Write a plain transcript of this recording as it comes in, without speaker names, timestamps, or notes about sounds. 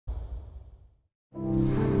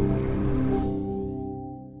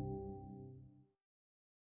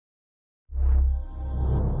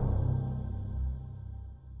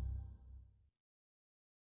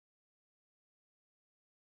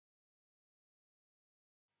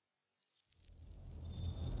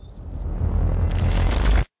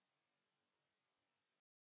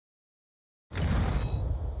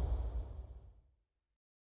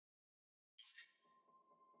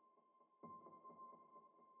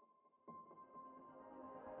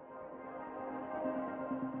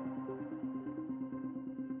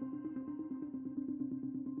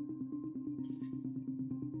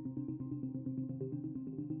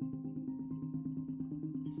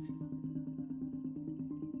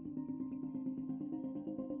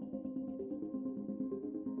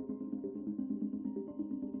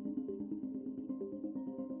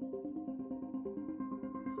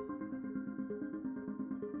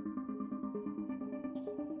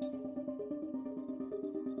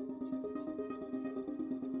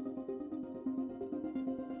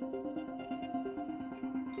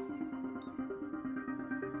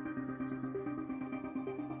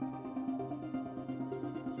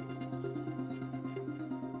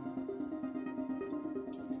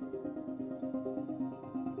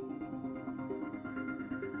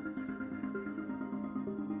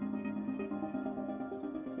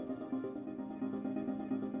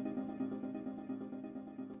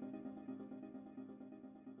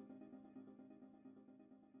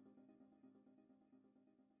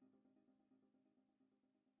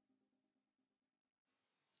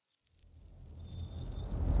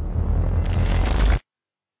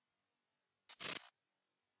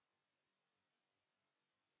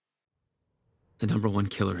The #1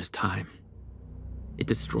 killer is time. It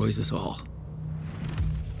destroys us all.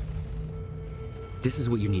 This is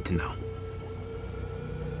what you need to know.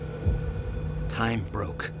 Time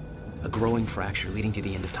broke. A growing fracture leading to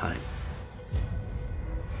the end of time.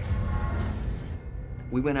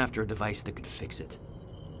 We went after a device that could fix it.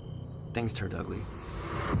 Things turned ugly.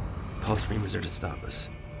 Paul Serene was there to stop us.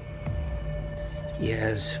 He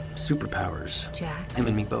has superpowers. Jack? Him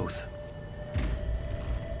and me both.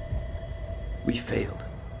 We failed.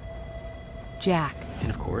 Jack.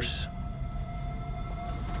 And of course,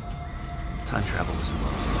 time travel was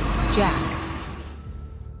involved. Jack.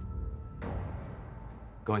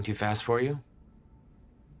 Going too fast for you?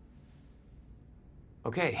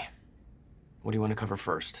 Okay. What do you want to cover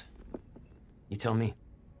first? You tell me.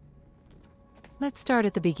 Let's start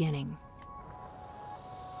at the beginning.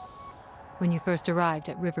 When you first arrived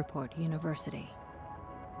at Riverport University.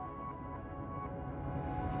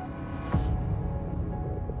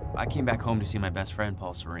 I came back home to see my best friend,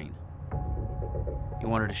 Paul Serene. He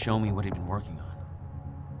wanted to show me what he'd been working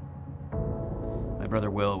on. My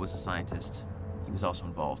brother Will was a scientist. He was also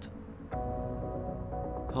involved.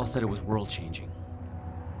 Paul said it was world-changing.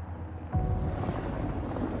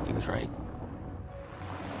 He was right.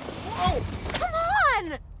 Whoa! Come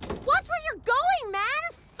on! Watch where you're going,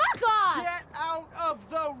 man! Fuck off! Get out of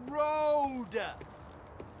the road!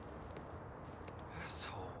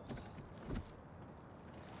 Asshole.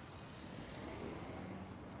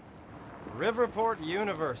 Riverport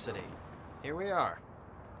University. Here we are.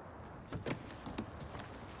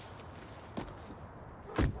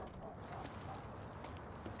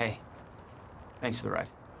 Hey, thanks for the ride.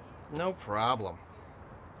 No problem.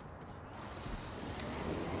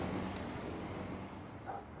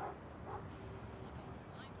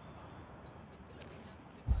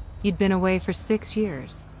 You'd been away for 6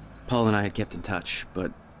 years. Paul and I had kept in touch,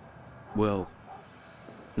 but, well,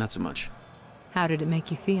 not so much. How did it make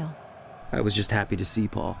you feel? I was just happy to see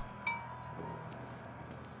Paul.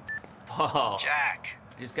 Paul. Jack.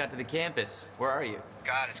 Just got to the campus. Where are you?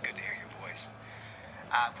 God, it's good to hear your voice.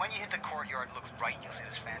 When you hit the courtyard, look right, you'll see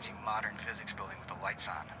this fancy modern physics building with the lights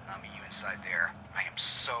on. I'll meet you inside there. I am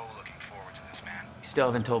so looking forward to this, man. You still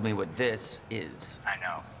haven't told me what this is. I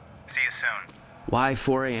know. See you soon. Why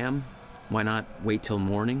 4 a.m.? Why not wait till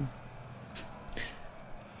morning?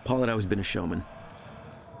 Paul had always been a showman.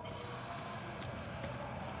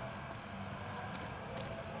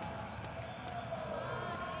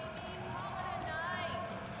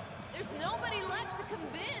 There's nobody left to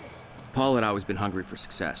convince. Paul had always been hungry for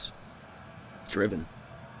success. Driven.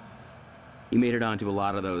 He made it onto a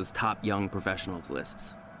lot of those top young professionals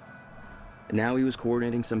lists. And now he was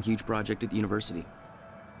coordinating some huge project at the university.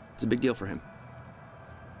 It's a big deal for him.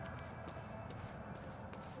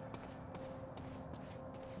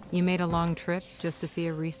 You made a long trip just to see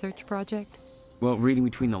a research project? Well, reading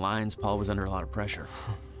between the lines, Paul was under a lot of pressure.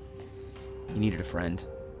 He needed a friend.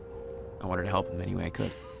 I wanted to help him any way I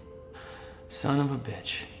could. Son of a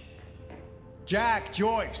bitch. Jack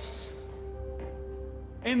Joyce.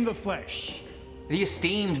 In the flesh. The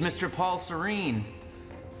esteemed Mr. Paul Serene.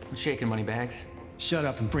 I'm shaking, moneybags. Shut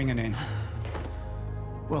up and bring it in.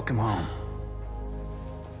 Welcome home.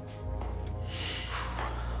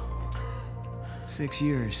 6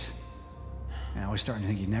 years. And I was starting to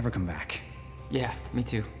think you'd never come back. Yeah, me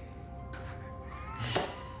too.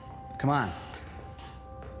 Come on.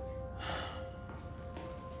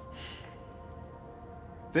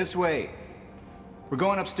 This way. We're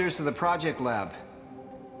going upstairs to the project lab.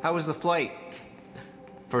 How was the flight?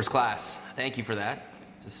 First class. Thank you for that.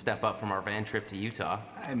 It's a step up from our van trip to Utah.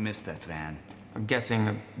 I missed that van. I'm guessing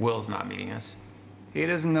that Will's not meeting us. He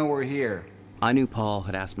doesn't know we're here. I knew Paul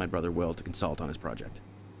had asked my brother Will to consult on his project.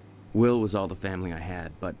 Will was all the family I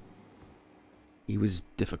had, but he was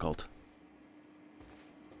difficult.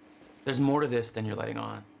 There's more to this than you're letting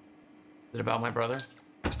on. Is it about my brother?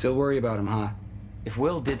 Still worry about him, huh? If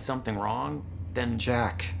Will did something wrong, then...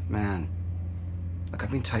 Jack, man. Look,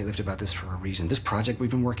 I've been tight-lipped about this for a reason. This project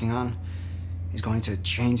we've been working on is going to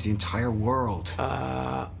change the entire world.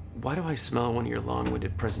 Why do I smell one of your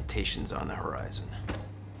long-winded presentations on the horizon?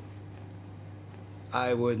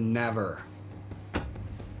 I would never.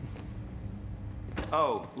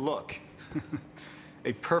 Oh, look.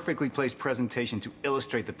 A perfectly placed presentation to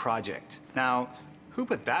illustrate the project. Now, who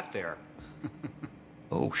put that there?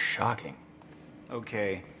 Oh, shocking.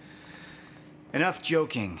 Okay. Enough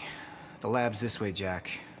joking. The lab's this way,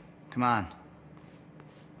 Jack. Come on.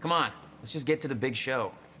 Come on, let's just get to the big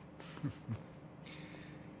show.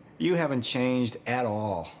 You haven't changed at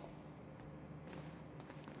all.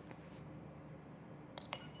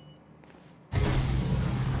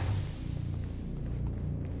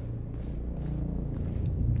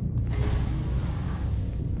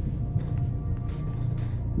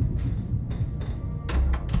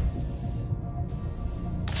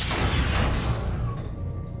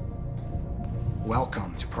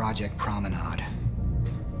 Welcome to Project Promenade.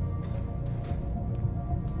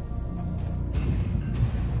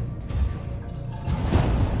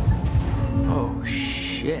 Oh,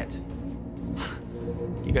 shit.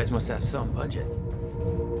 You guys must have some budget.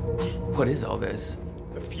 What is all this?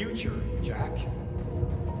 The future, Jack.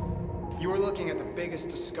 You are looking at the biggest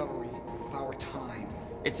discovery of our time.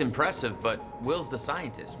 It's impressive, but Will's the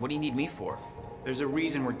scientist. What do you need me for? There's a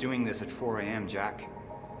reason we're doing this at 4 a.m., Jack.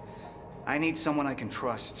 I need someone I can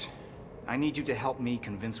trust. I need you to help me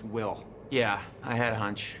convince Will. Yeah, I had a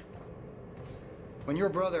hunch. When your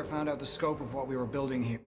brother found out the scope of what we were building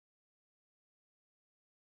here,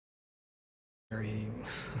 he...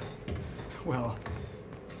 well,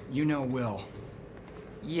 you know Will.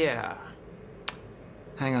 Yeah.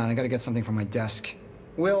 Hang on, I gotta get something from my desk.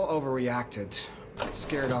 Will overreacted.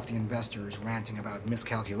 Scared off the investors, ranting about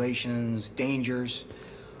miscalculations, dangers,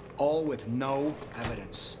 all with no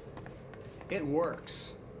evidence. It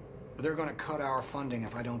works, but they're gonna cut our funding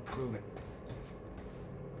if I don't prove it.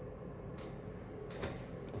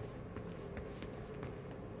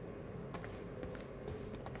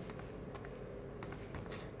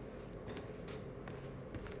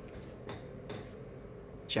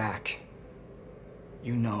 Jack,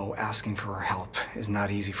 you know asking for her help is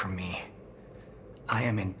not easy for me. I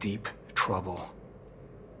am in deep trouble.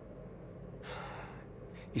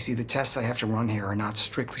 You see, the tests I have to run here are not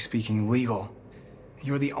strictly speaking legal.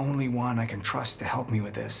 You're the only one I can trust to help me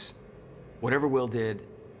with this. Whatever Will did,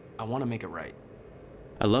 I want to make it right.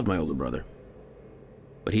 I love my older brother,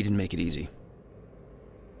 but he didn't make it easy.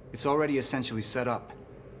 It's already essentially set up.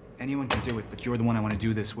 Anyone can do it, but you're the one I want to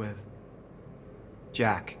do this with.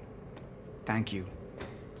 Jack, thank you.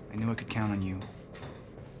 I knew I could count on you.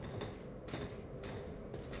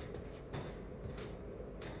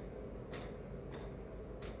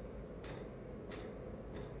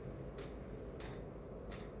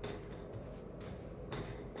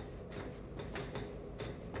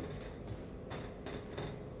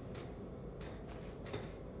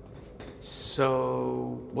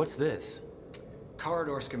 So, what's this?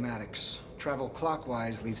 Corridor schematics. Travel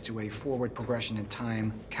clockwise leads to a forward progression in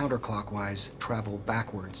time. Counterclockwise, travel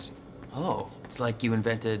backwards. Oh, it's like you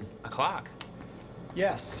invented a clock.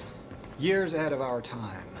 Yes, years ahead of our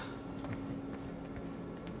time.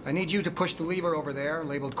 I need you to push the lever over there,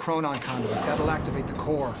 labeled Chronon Conduit. That'll activate the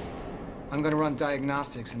core. I'm gonna run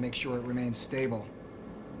diagnostics and make sure it remains stable.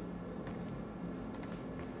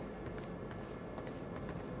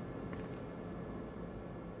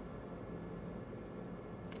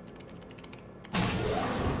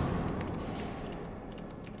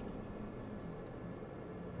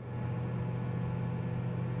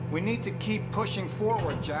 We need to keep pushing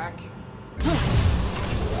forward, Jack.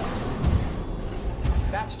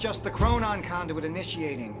 That's just the Chronon Conduit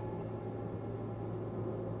initiating.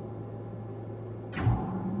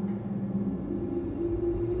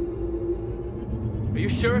 Are you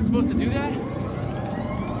sure it's supposed to do that?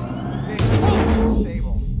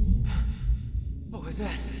 Stable. What was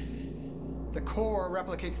that? The core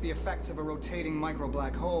replicates the effects of a rotating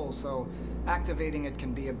micro-black hole, so activating it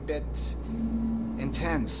can be a bit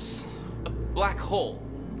intense. A black hole?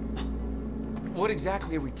 What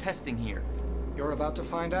exactly are we testing here? You're about to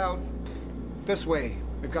find out. This way.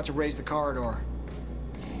 We've got to raise the corridor.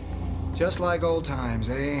 Just like old times,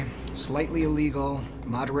 eh? Slightly illegal,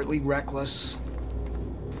 moderately reckless.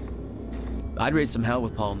 I'd raised some hell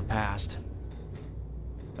with Paul in the past.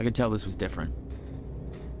 I could tell this was different.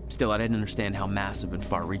 Still, I didn't understand how massive and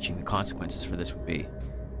far-reaching the consequences for this would be.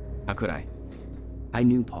 How could I? I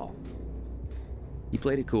knew Paul. He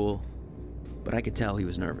played it cool, but I could tell he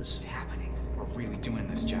was nervous. What's happening? We're really doing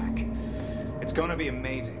this, Jack. It's gonna be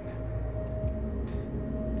amazing.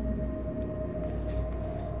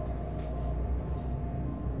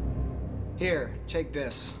 Here, take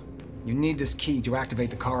this. You need this key to activate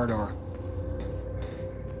the corridor.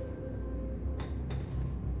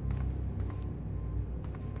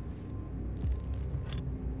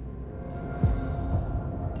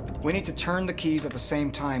 We need to turn the keys at the same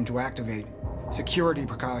time to activate. Security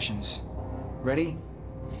precautions. Ready?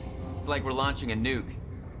 It's like we're launching a nuke.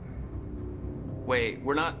 Wait,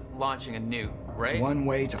 we're not launching a nuke, right? One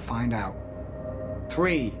way to find out.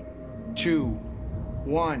 3, 2,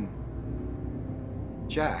 1.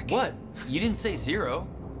 Jack. What? You didn't say 0.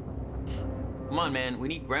 Come on, man. We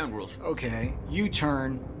need ground rules. Okay, you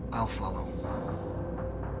turn, I'll follow.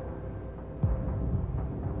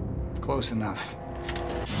 Close enough.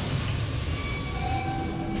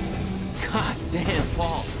 God damn,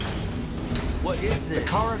 Paul. What is this? The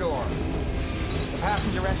corridor. The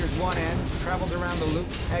passenger enters one end, travels around the loop,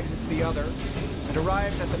 exits the other, and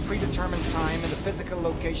arrives at the predetermined time in the physical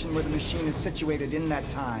location where the machine is situated in that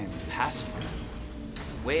time. Passenger?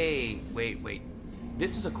 Wait.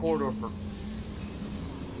 This is a corridor for...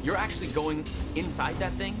 You're actually going inside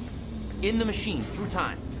that thing? In the machine, through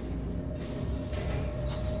time?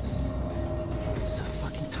 It's a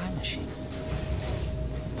fucking time machine.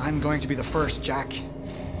 I'm going to be the first, Jack.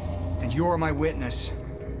 And you're my witness.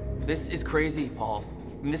 This is crazy, Paul.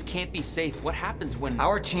 I mean, this can't be safe. What happens when...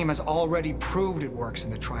 Our team has already proved it works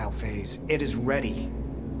in the trial phase. It is ready.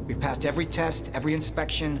 We've passed every test, every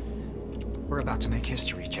inspection. We're about to make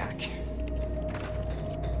history, Jack.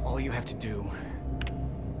 All you have to do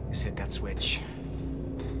is hit that switch.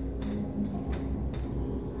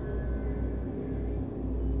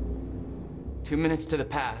 Two minutes to the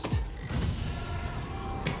past.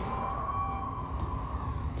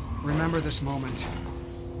 Remember this moment.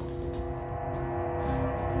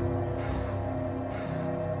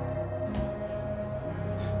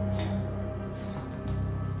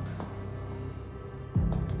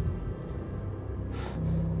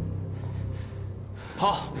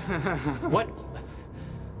 Paul! What?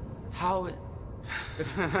 How...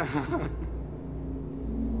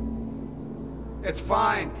 It's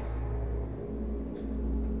fine.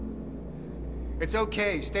 It's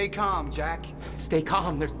okay. Stay calm, Jack. Stay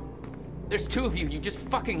calm. There's two of you. You just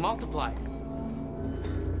fucking multiplied.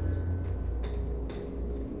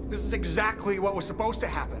 This is exactly what was supposed to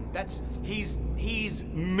happen. He's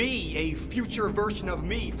me, a future version of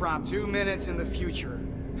me from 2 minutes in the future.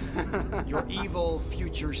 Your evil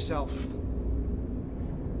future self.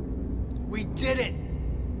 We did it!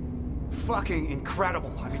 Fucking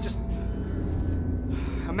incredible. I mean, just...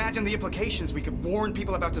 Imagine the implications. We could warn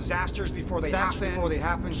people about disasters before they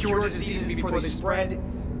happen. Cure diseases before they spread.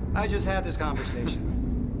 I just had this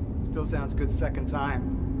conversation. Still sounds good second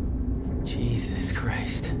time. Jesus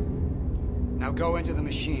Christ. Now go into the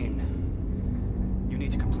machine. You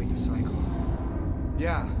need to complete the cycle.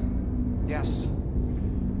 Yeah. Yes.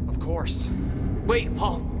 Of course. Wait,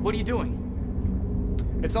 Paul, what are you doing?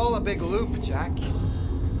 It's all a big loop, Jack.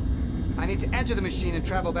 I need to enter the machine and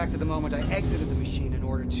travel back to the moment I exited the machine in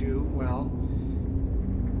order to, well,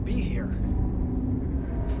 be here.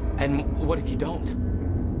 And what if you don't?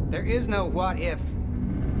 There is no what if.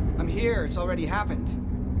 I'm here, it's already happened.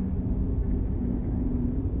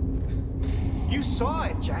 You saw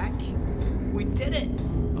it, Jack. We did it.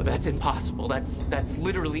 Oh, that's impossible. That's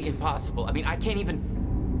literally impossible. I mean, I can't even...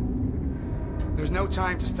 There's no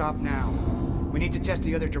time to stop now. We need to test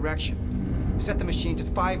the other direction. Set the machine to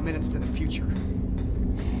 5 minutes to the future.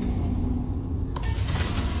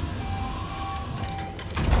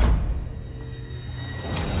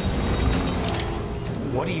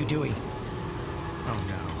 What are you doing? Oh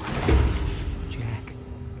no. Jack.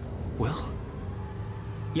 Will?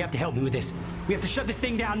 You have to help me with this. We have to shut this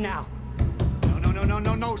thing down now.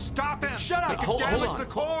 No, stop him! Shut up! Hold on. the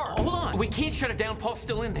core! Hold on. We can't shut it down. Paul's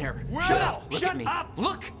still in there. Shut up! Look Shut at me. up!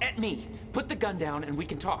 Look at me. Put the gun down and we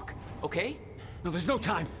can talk, okay? No, there's no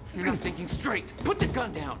time. You're not thinking straight. Put the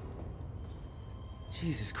gun down.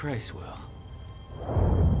 Jesus Christ, Will.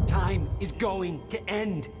 Time is going to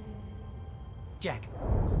end. Jack,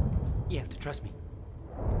 you have to trust me.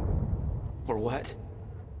 Or what?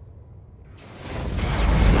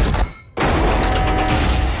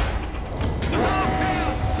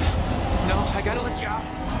 No, I gotta let you out.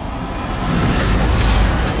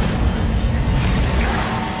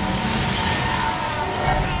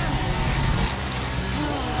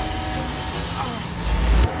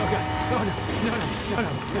 Okay.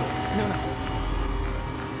 No.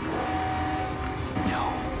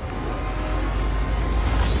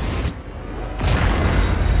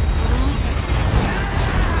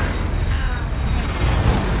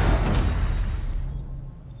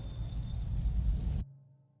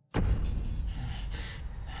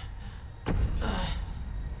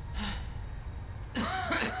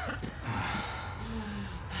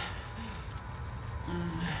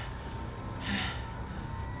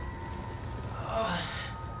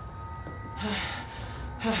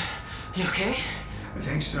 You okay? I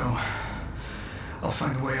think so. I'll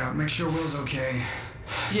find a way out. Make sure Will's okay.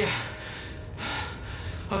 Yeah.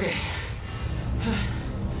 Okay.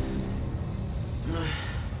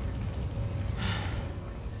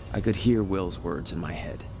 I could hear Will's words in my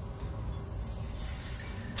head.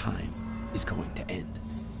 Time is going to end.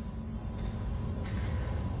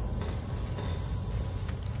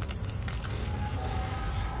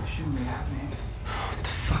 This shouldn't be happening. What the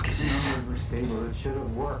fuck is this? The numbers were stable. It should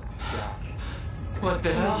have worked, Jack. What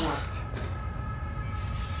the hell?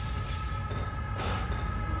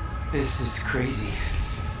 This is crazy.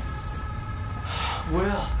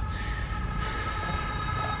 Will.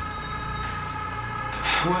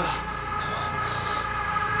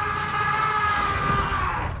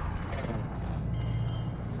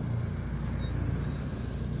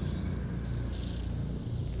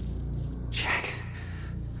 Jack.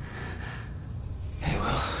 Hey,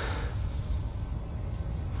 Will.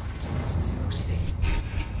 Stay.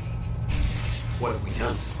 What have we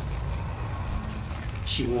done?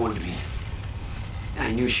 She warned me.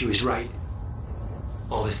 I knew she was right.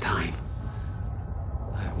 All this time.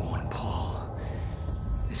 I warned Paul.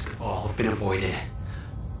 This could all have been avoided.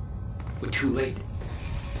 We're too late.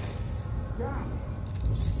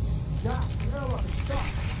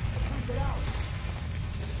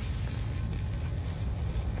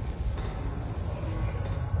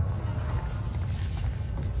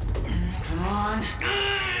 Come on.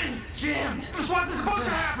 It's jammed. This wasn't supposed to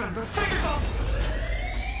happen! The figure's all...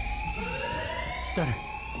 Stutter.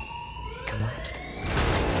 Collapsed.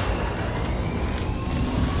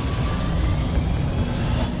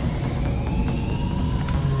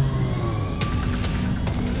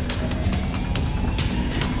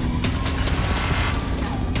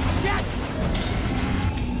 Jack!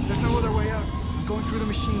 There's no other way out. I'm going through the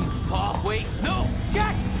machine. Paul, wait. No!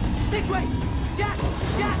 Jack! This way! Jack!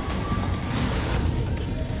 Jack!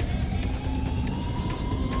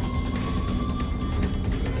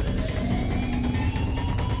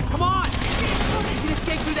 Come on! You can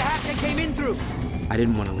escape through the hatch I came in through. I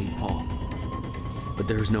didn't want to leave Paul, but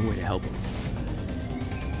there was no way to help him.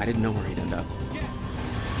 I didn't know where he'd end up.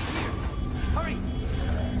 Hurry!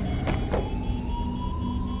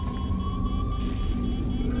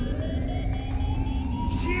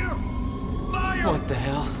 He's here! Fire! What the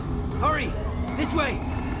hell? Hurry! This way!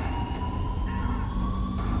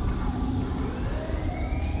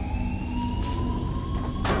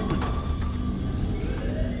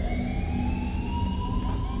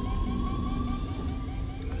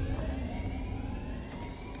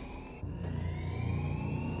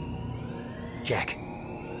 Jack,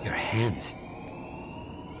 your hands.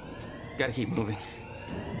 Gotta keep moving.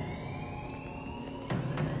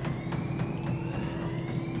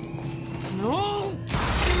 No!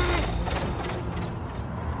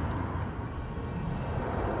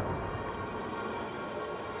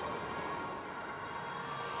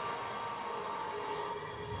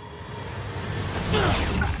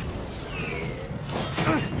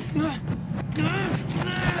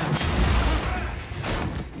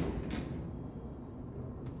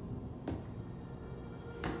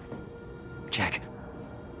 Jack.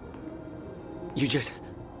 You just...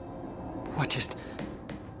 What just...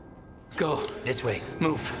 Go. This way.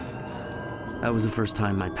 Move. That was the first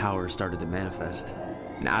time my power started to manifest.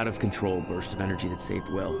 An out-of-control burst of energy that saved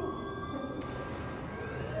Will.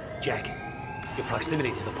 Jack, your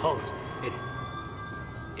proximity to the pulse,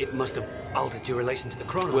 it must have altered your relation to the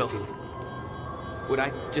chrono. Will, what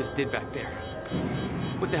I just did back there,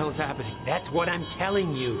 what the hell is happening? That's what I'm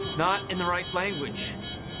telling you. Not in the right language.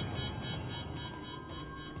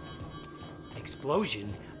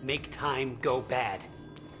 Explosion make time go bad.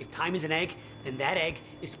 If time is an egg, then that egg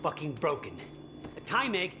is fucking broken. A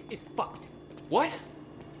time egg is fucked. What?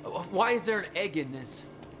 Why is there an egg in this?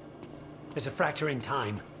 There's a fracture in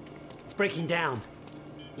time. It's breaking down,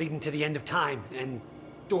 leading to the end of time, and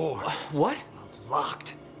door. What?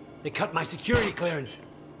 Locked. They cut my security clearance.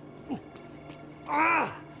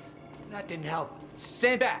 Ah! That didn't help.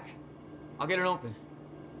 Stand back. I'll get it open.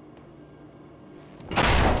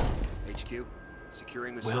 HQ,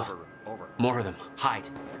 securing the Will, server room. Over. More of them. Hide.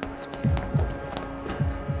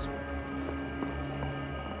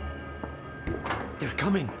 They're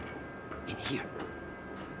coming. In here.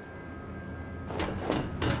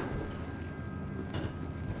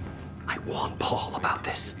 I warned Paul about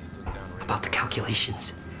this. About the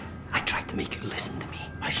calculations. I tried to make you listen to me.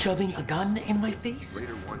 By shoving a gun in my face?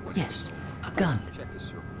 Yes, a gun.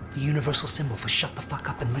 The universal symbol for shut the fuck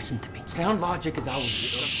up and listen to me. Sound logic is always...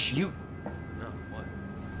 Shh. You... No, what?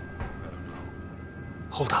 I don't know.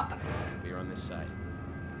 Hold up. We're on this side.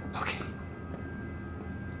 Okay.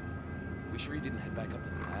 We sure he didn't head back up to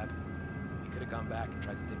the lab? He could have gone back and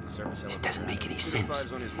tried to take the service This elevator. doesn't make any sense.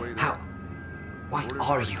 45's on his way there. How? Why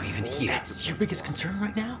are you even here? That's your biggest concern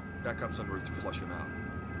right now? Backup's en route to flush him out.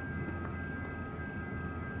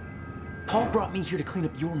 Paul brought me here to clean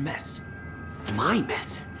up your mess. My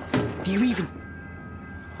mess? Do you even...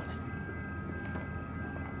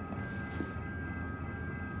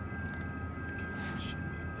 I can't see shit in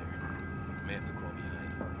there. May have to crawl behind.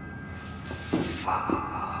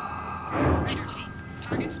 Raider team,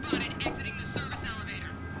 target spotted exiting the service elevator.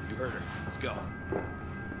 You heard her. Let's go.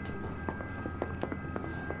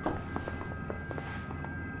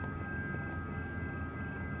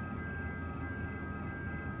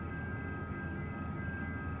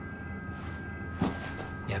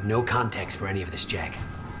 You have no context for any of this, Jack.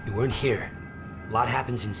 You weren't here. A lot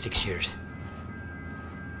happens in 6 years.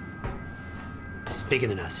 This is bigger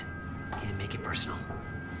than us. Can't make it personal.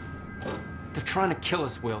 They're trying to kill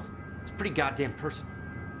us, Will. It's pretty goddamn personal.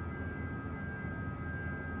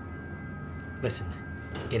 Listen,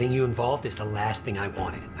 getting you involved is the last thing I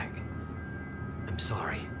wanted. I'm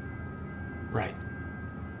sorry. Right.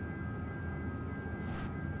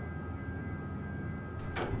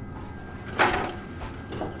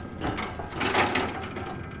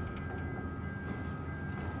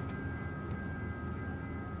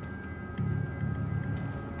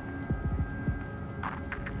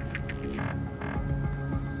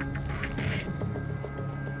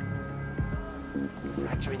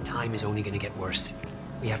 Fracturing time is only gonna get worse.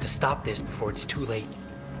 We have to stop this before it's too late.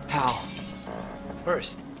 How?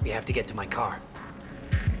 First, we have to get to my car.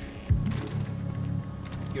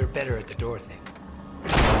 You're better at the door thing.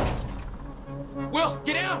 Will,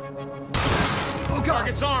 get out! Oh,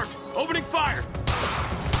 target's armed! Opening fire!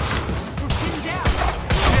 We're pinned down!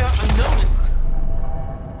 Yeah, I noticed.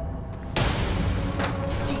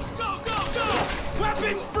 Jesus. Go, go, go!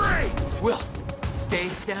 Weapons free! Will, stay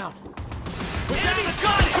down. Enemy's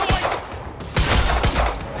got it! Joyce!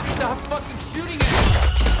 And stop fucking shooting at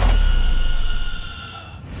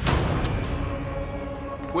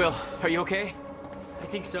me! Will, are you okay? I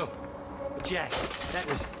think so. But Jack, that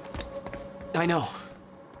was... I know.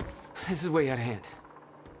 This is way out of hand.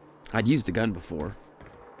 I'd used a gun before.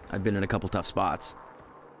 I'd been in a couple tough spots.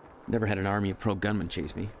 Never had an army of pro gunmen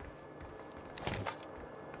chase me.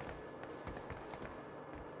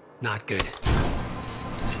 Not good.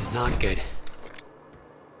 This is not good.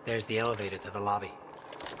 There's the elevator to the lobby.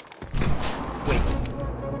 Wait.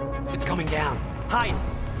 It's coming down. Hide!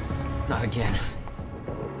 Not again.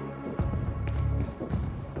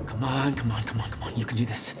 Come on, come on, come on, come on. You can do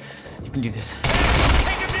this. You can do this.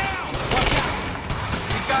 Take him down! Watch out!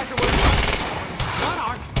 These guys are working.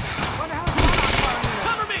 Monarch! What the hell is Monarch firing at?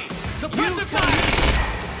 Cover me! Suppressive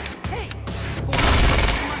fire! Hey!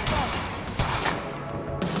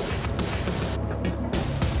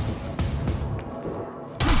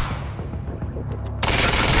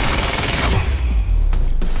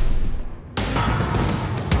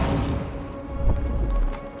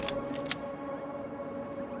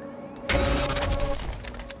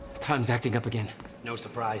 Time's acting up again. No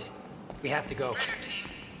surprise. We have to go. Raider team,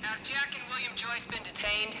 have Jack and William Joyce been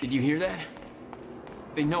detained? Did you hear that?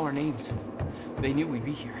 They know our names. They knew we'd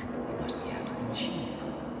be here. We must be after the machine.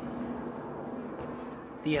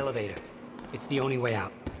 The elevator. It's the only way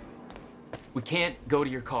out. We can't go to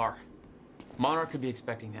your car. Monarch could be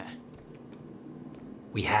expecting that.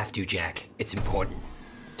 We have to, Jack. It's important.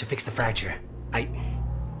 To fix the fracture.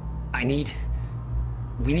 We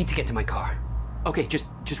need to get to my car. Okay, just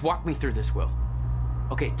walk me through this, Will.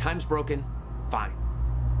 Okay, time's broken. Fine.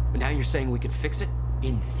 But now you're saying we can fix it?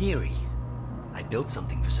 In theory. I built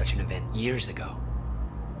something for such an event years ago.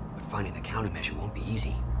 But finding the countermeasure won't be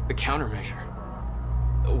easy. The countermeasure?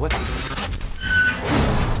 What?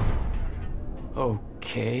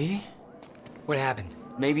 Okay. What happened?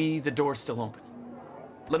 Maybe the door's still open.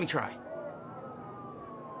 Let me try.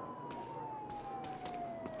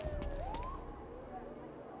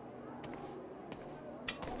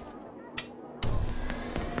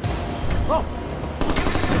 Oh!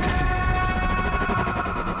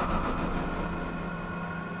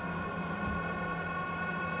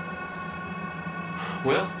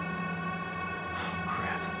 Will? Oh,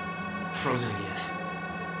 crap. Frozen again.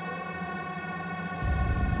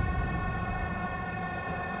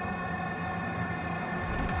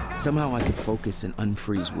 Somehow I could focus and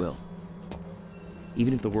unfreeze Will,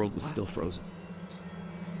 even if the world was still frozen.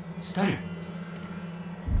 Stutter.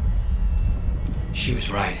 She was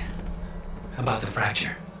right. About the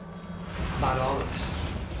fracture. About all of this.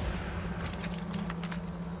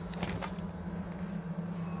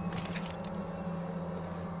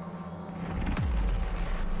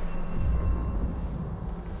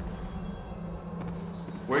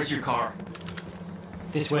 Where's your car?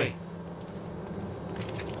 This way.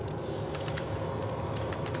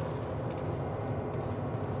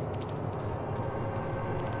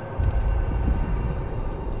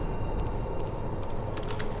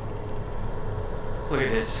 Look at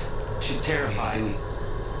this. She's terrified.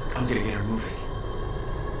 I'm gonna get her moving.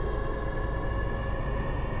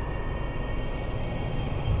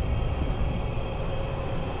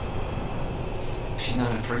 She's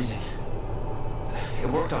not unfreezing. It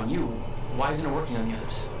worked on you. Why isn't it working on the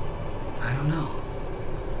others? I don't know.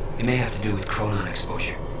 It may have to do with chronon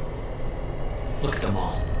exposure. Look at them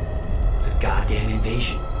all. It's a goddamn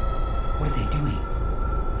invasion. What are they doing?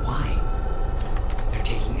 Why? They're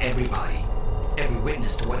taking everybody, every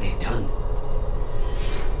witness to what they've done.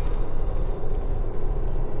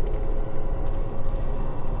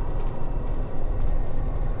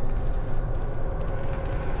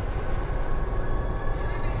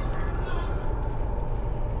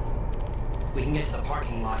 We can get to the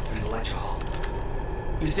parking lot through the lecture hall.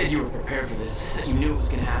 You said you were prepared for this, that you knew it was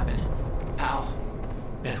gonna happen. How?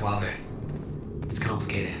 Beth Wilder. It's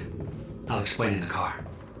complicated. I'll explain in the car.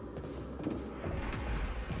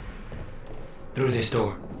 Through this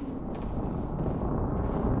door.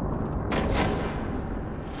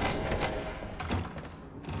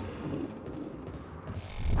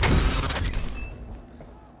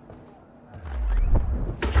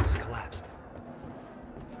 Stairs collapsed.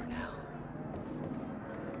 For now.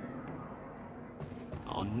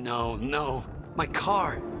 Oh no, no. My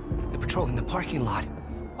car. They're patrolling the parking lot.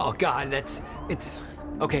 Oh God, it's...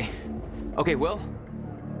 Okay. Okay, Will.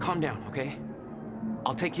 Calm down, okay?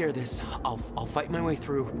 I'll take care of this. I'll fight my way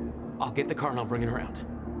through. I'll get the car and I'll bring it around.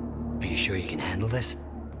 Are you sure you can handle this?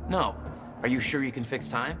 No. Are you sure you can fix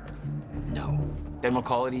time? No. Then we'll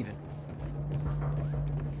call it even.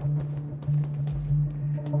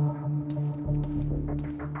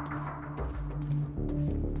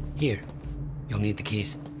 Here. You'll need the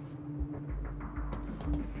keys.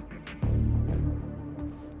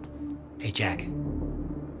 Hey, Jack.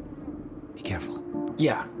 Be careful.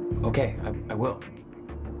 Yeah. Okay, I will.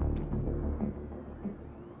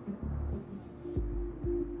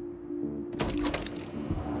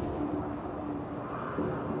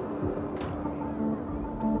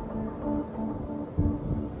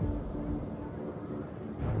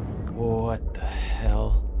 What the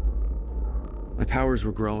hell? My powers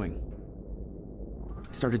were growing.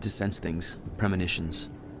 I started to sense things, premonitions,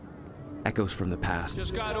 echoes from the past.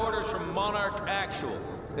 Just got orders from Monarch Actual.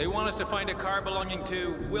 They want us to find a car belonging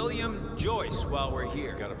to William Joyce while we're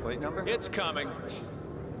here. Got a plate number? It's coming. It's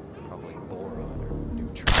probably boron or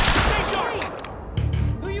neutron. Stay sharp!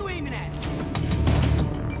 Who are you aiming at?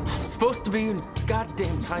 I'm supposed to be in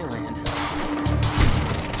goddamn Thailand.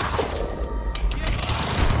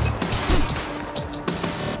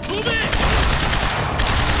 Move in!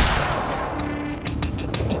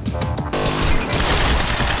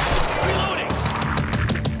 Reloading!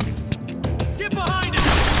 Get behind it!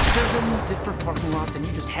 7 different parking lots and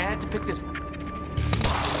you just had to pick this one.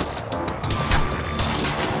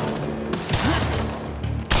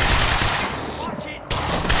 Watch it!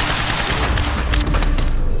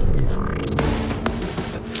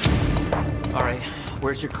 All right,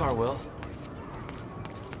 where's your car, Will?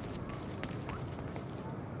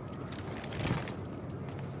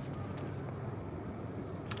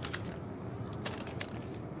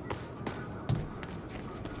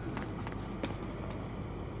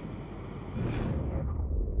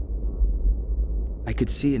 I could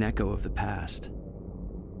see an echo of the past.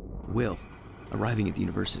 Will, arriving at the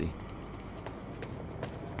university.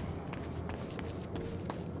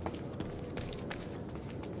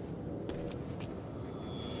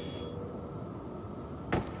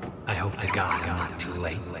 I hope to God I'm not too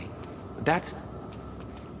late. That's...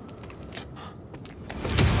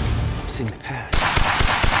 I'm seeing the past.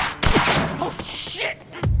 Oh, shit!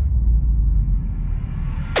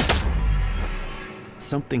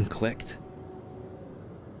 Something clicked.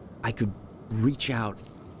 I could reach out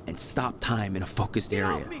and stop time in a focused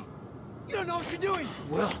area. You don't know what you're doing!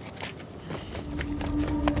 Will.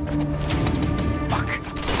 Fuck.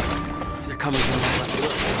 They're coming from the left.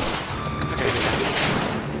 Okay,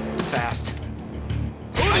 fast.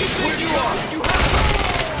 Who do you think you are? You have...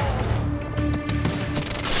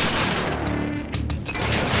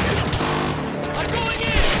 I'm going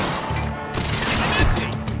in! I'm empty!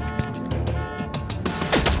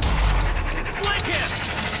 Flank him!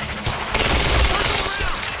 Circle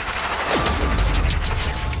around!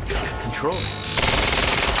 Control.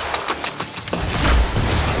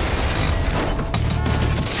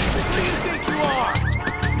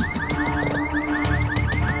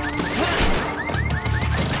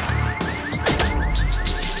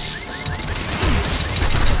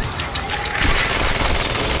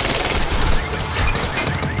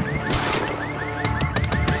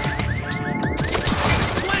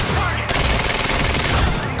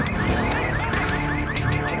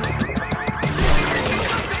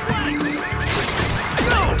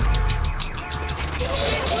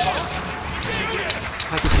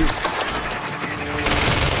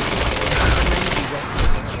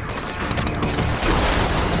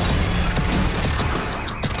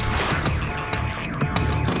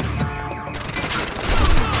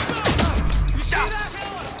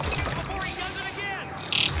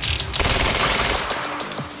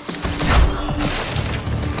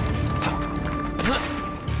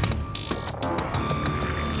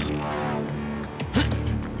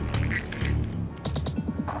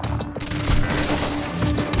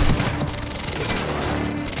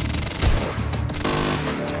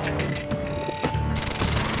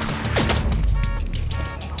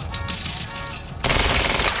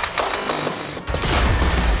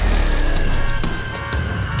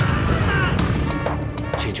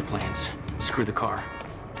 Screw the car.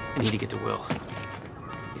 I need to get to Will.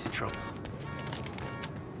 He's in trouble.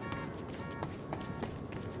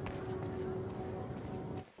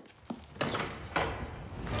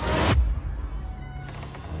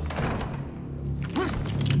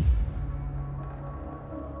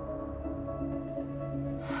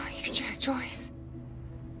 You're Jack Joyce.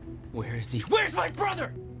 Where is he? Where's my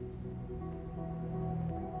brother?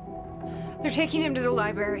 They're taking him to the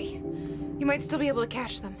library. You might still be able to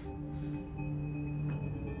catch them.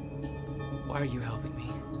 Why are you helping me?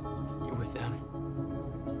 You're with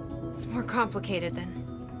them. It's more complicated than...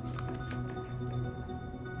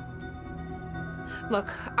 Look,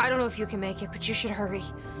 I don't know if you can make it, but you should hurry.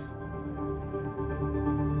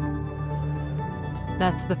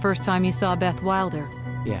 That's the first time you saw Beth Wilder.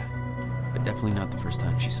 Yeah, but definitely not the first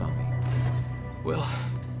time she saw me. Will.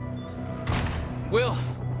 Will!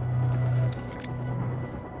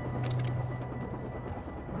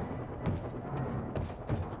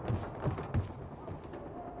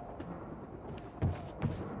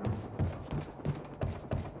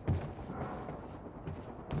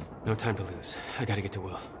 No time to lose. I gotta get to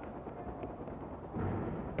Will.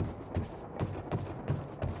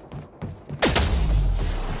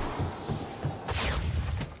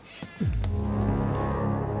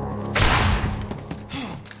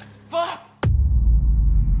 Fuck!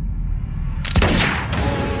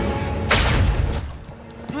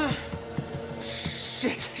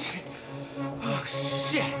 Shit. Oh,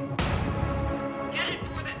 shit. Get it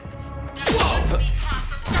for the... That shouldn't be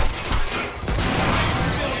possible.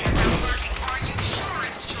 Are you sure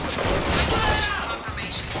it's Joyce? I need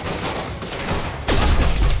visual confirmation.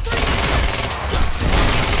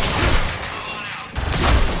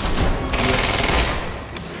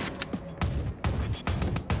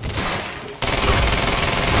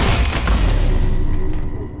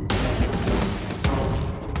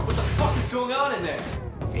 What the fuck is going on in there?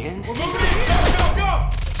 And? We're moving in! Go!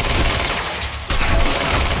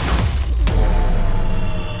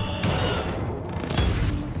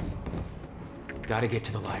 Gotta get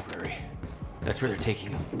to the library. That's where they're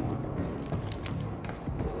taking him.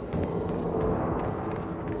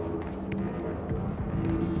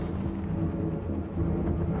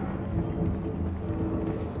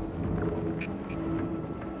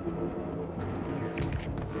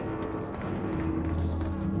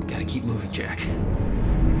 Gotta keep moving, Jack.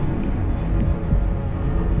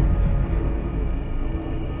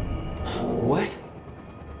 What?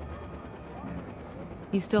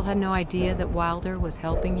 You still had no idea that Wilder was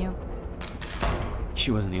helping you?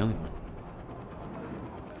 She wasn't the only one.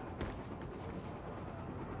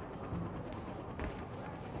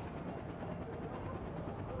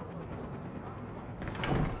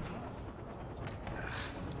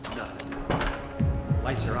 Nothing.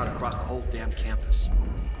 Lights are out across the whole damn campus.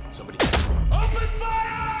 Somebody... Open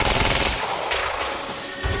fire!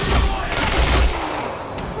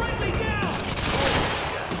 Friendly down!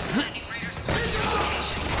 Sending raiders forward to your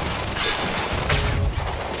location.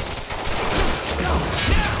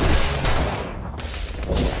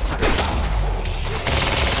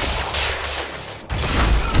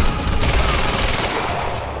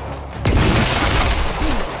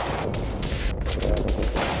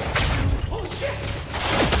 Holy shit!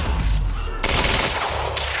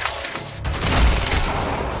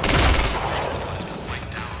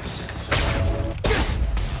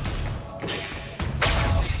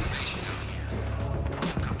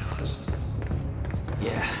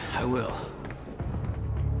 Yeah, I will.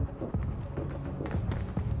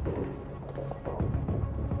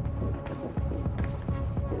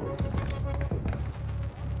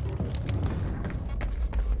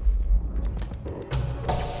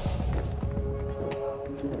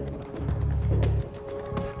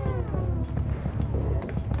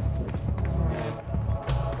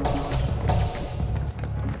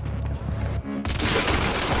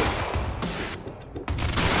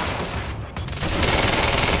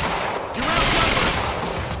 You ready?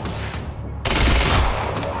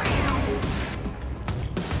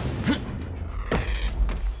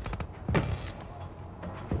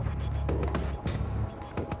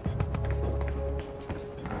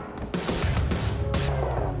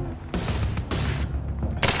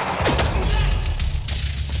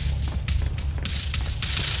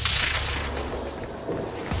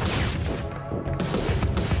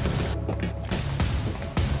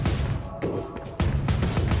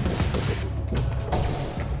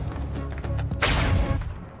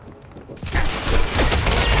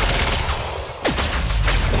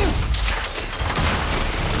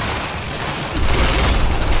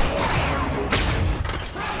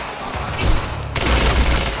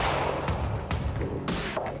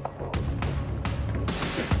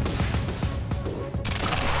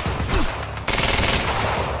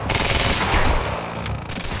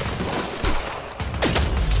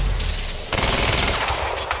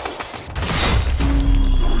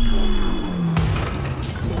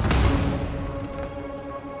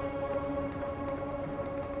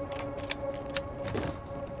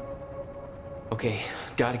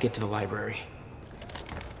 gotta get to the library.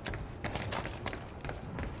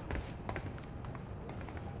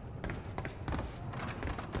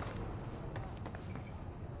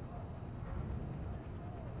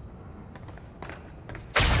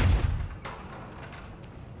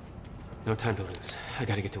 No time to lose. I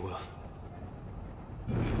gotta get to Will.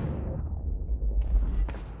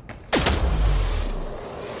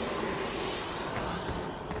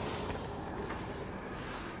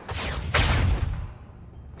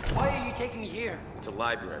 Why are you taking me here? It's a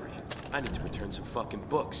library. I need to return some fucking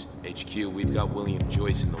books. HQ, we've got William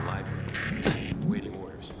Joyce in the library. Waiting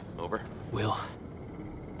orders. Over? Will.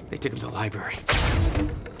 They took him to the library.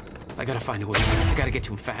 I gotta find a way in. I gotta get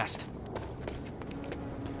to him fast.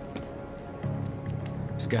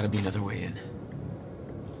 There's gotta be another way in.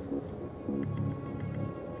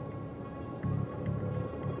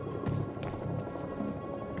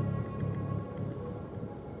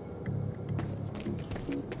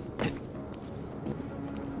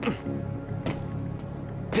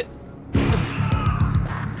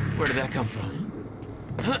 Where did that come from?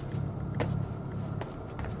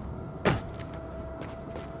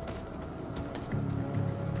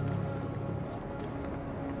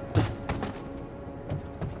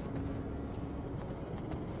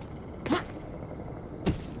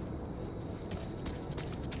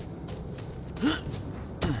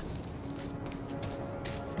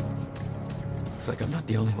 Looks like I'm not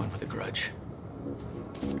the only one with a grudge.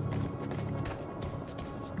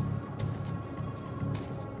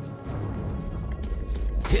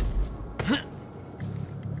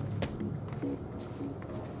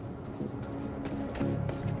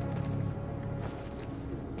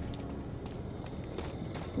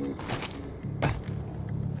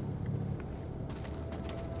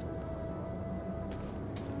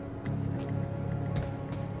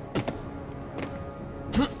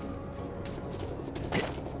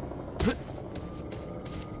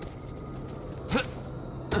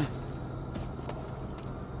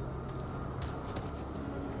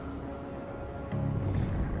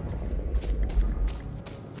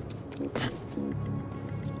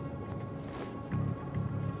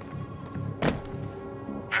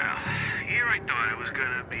 Here I thought it was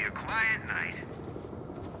gonna be a quiet night,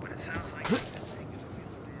 but it sounds like...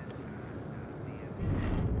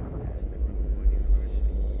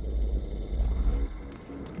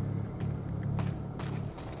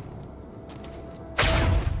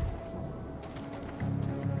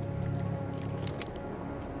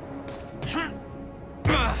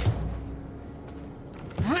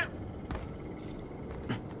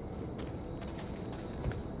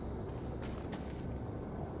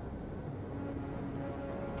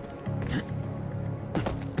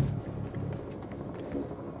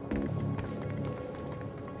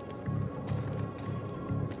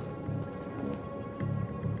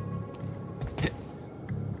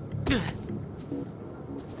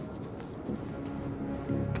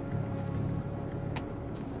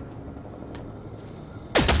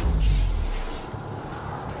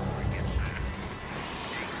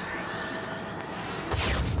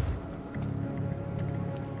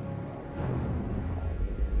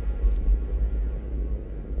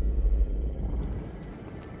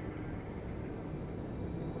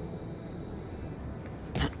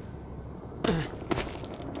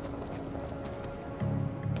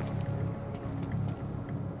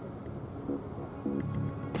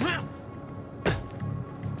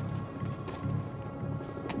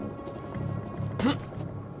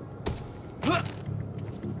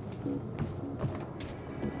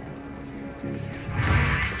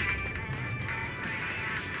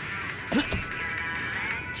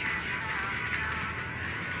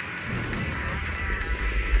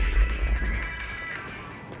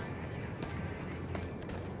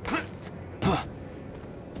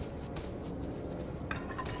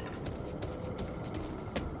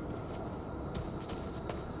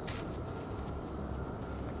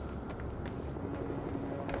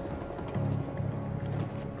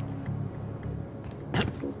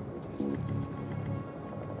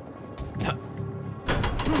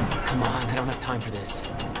 Come on, I don't have time for this.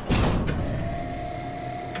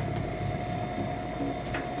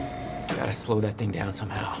 Gotta slow that thing down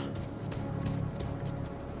somehow.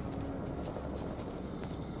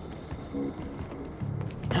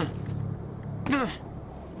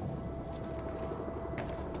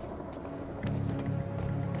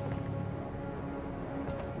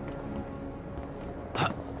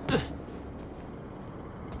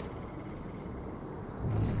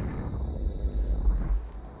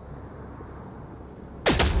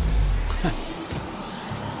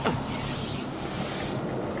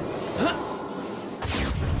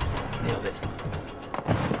 Nailed it.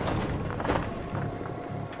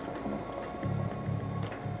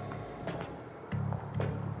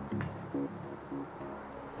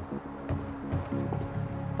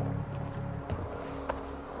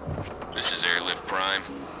 Prime.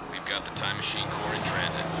 We've got the Time Machine Core in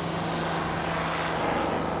transit.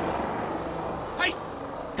 Hey!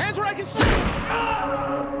 Hands where I can see!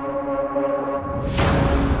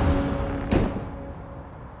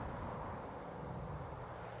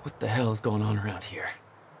 What the hell is going on around here?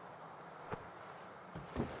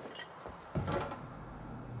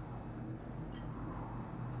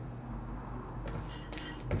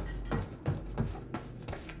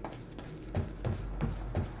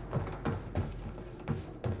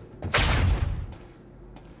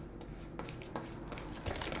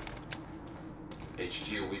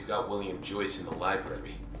 HQ, we've got William Joyce in the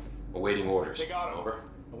library. Awaiting orders. They got him. Over.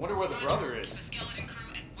 I wonder where the brother is. To the skeleton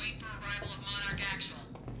crew and wait for arrival of Monarch Actual.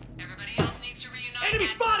 Everybody else needs to reunite. Enemy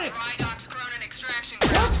spotted! Dry docks, Cronin extraction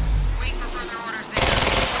grounds. Wait for further orders there.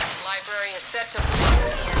 Library is set to blow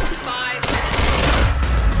in 5 minutes.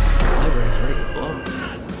 Library's ready to blow.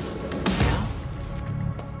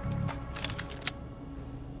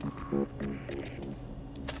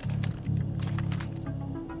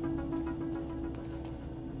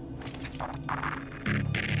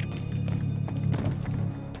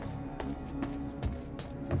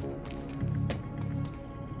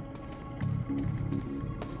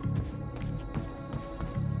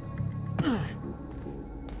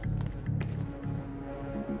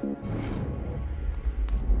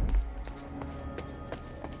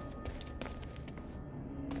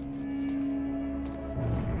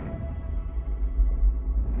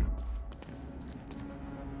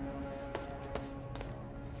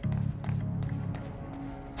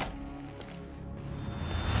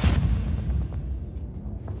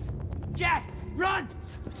 Jack, run!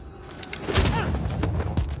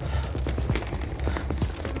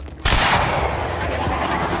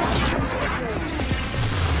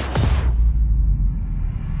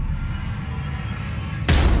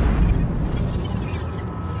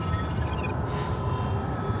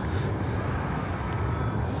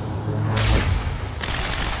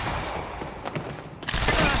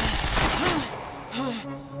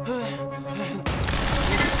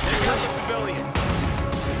 There comes a civilian.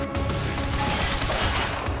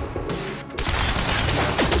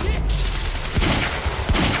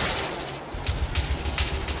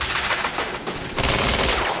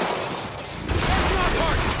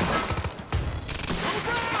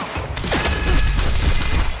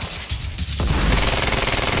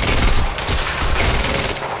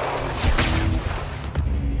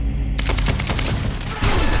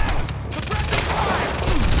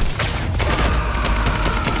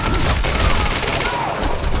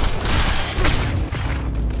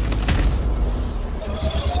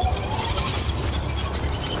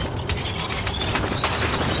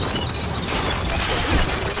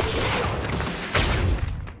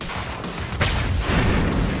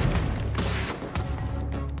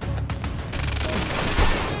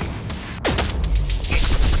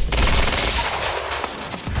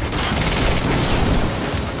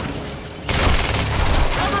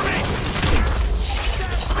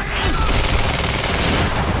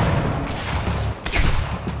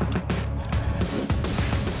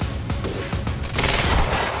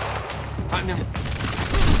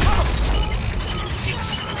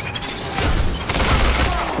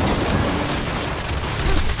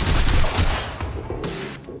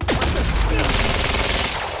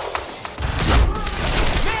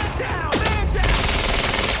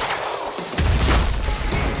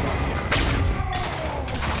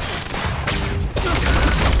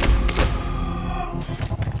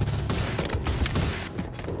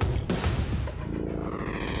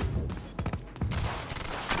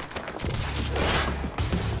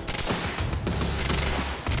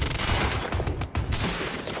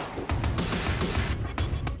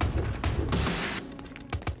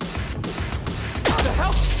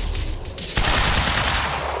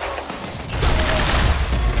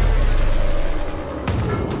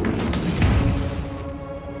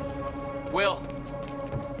 Will,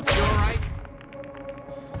 you alright?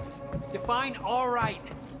 Define all right.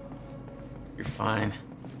 You're fine.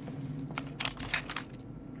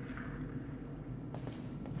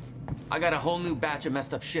 I got a whole new batch of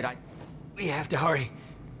messed up shit. We have to hurry.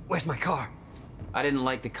 Where's my car? I didn't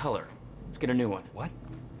like the color. Let's get a new one. What?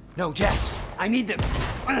 No, Jack. I need them.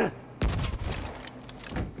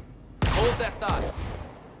 Hold that thought.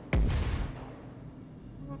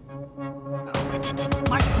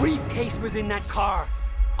 My briefcase was in that car.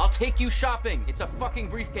 I'll take you shopping. It's a fucking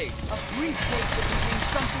briefcase. A briefcase that contains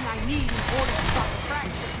something I need in order to stop the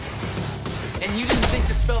traction. And you didn't think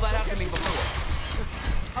to spell that out to me before.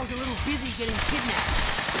 I was a little busy getting kidnapped.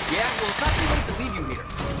 Yeah, well, it's not too late to leave you here.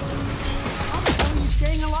 How the hell are you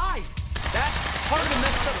staying alive? That part of the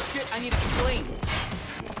messed up shit I need explained.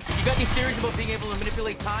 You got any theories about being able to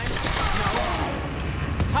manipulate time?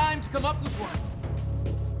 No. It's time to come up with one.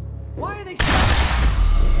 Why are they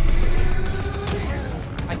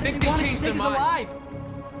I think they changed their minds. alive.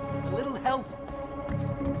 A little help.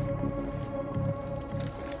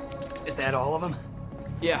 Is that all of them?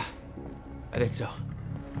 Yeah, I think so.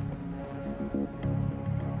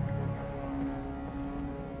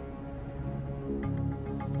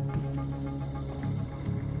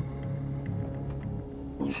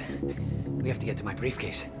 We have to get to my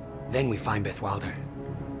briefcase. Then we find Beth Wilder.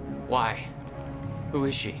 Why? Who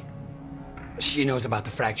is she? She knows about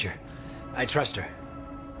the fracture. I trust her.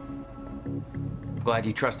 Glad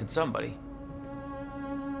you trusted somebody.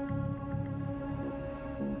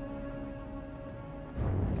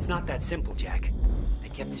 It's not that simple, Jack. I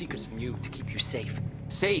kept secrets from you to keep you safe.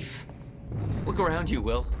 Safe? Look around you,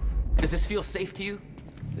 Will. Does this feel safe to you?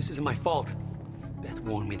 This isn't my fault. Beth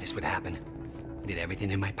warned me this would happen. I did everything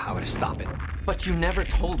in my power to stop it. But you never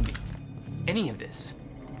told me any of this.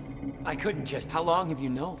 I couldn't just... How long have you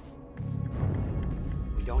known?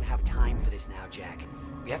 We don't have time for this now, Jack.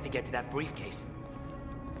 We have to get to that briefcase.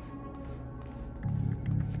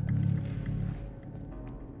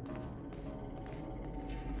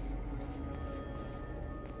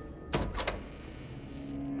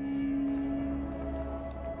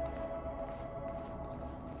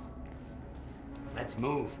 Let's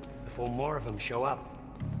move before more of them show up.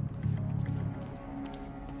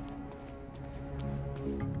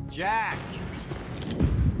 Jack!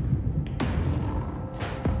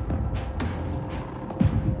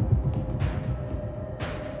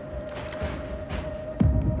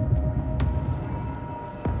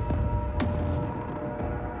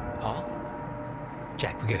 Paul?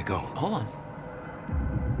 Jack, we gotta go. Hold on.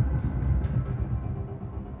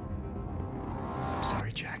 I'm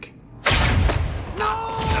sorry, Jack.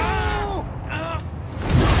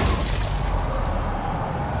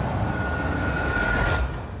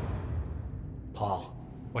 Paul,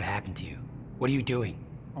 what happened to you? What are you doing?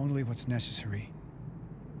 Only what's necessary.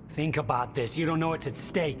 Think about this. You don't know what's at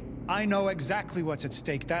stake. I know exactly what's at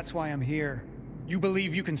stake. That's why I'm here. You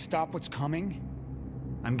believe you can stop what's coming?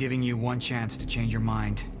 I'm giving you one chance to change your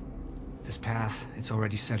mind. This path, it's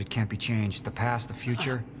already said it can't be changed. The past, the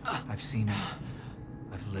future, I've seen it.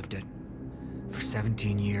 I've lived it. For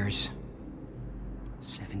 17 years.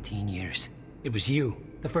 17 years. It was you,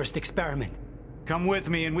 the first experiment. Come with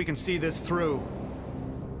me and we can see this through.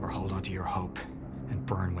 Or hold on to your hope and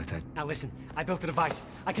burn with it. Now listen, I built a device.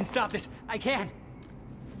 I can stop this. I can.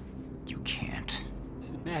 You can't. This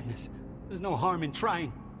is madness. There's no harm in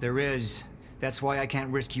trying. There is. That's why I can't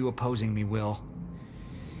risk you opposing me, Will.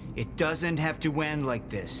 It doesn't have to end like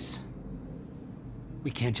this. We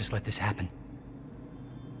can't just let this happen.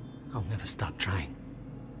 I'll never stop trying.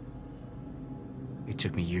 It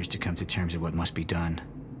took me years to come to terms with what must be done.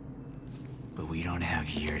 But we don't have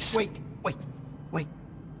years. Wait.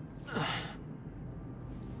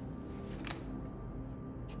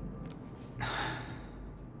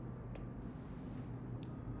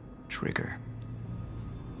 Trigger.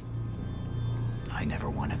 I never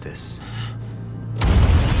wanted this.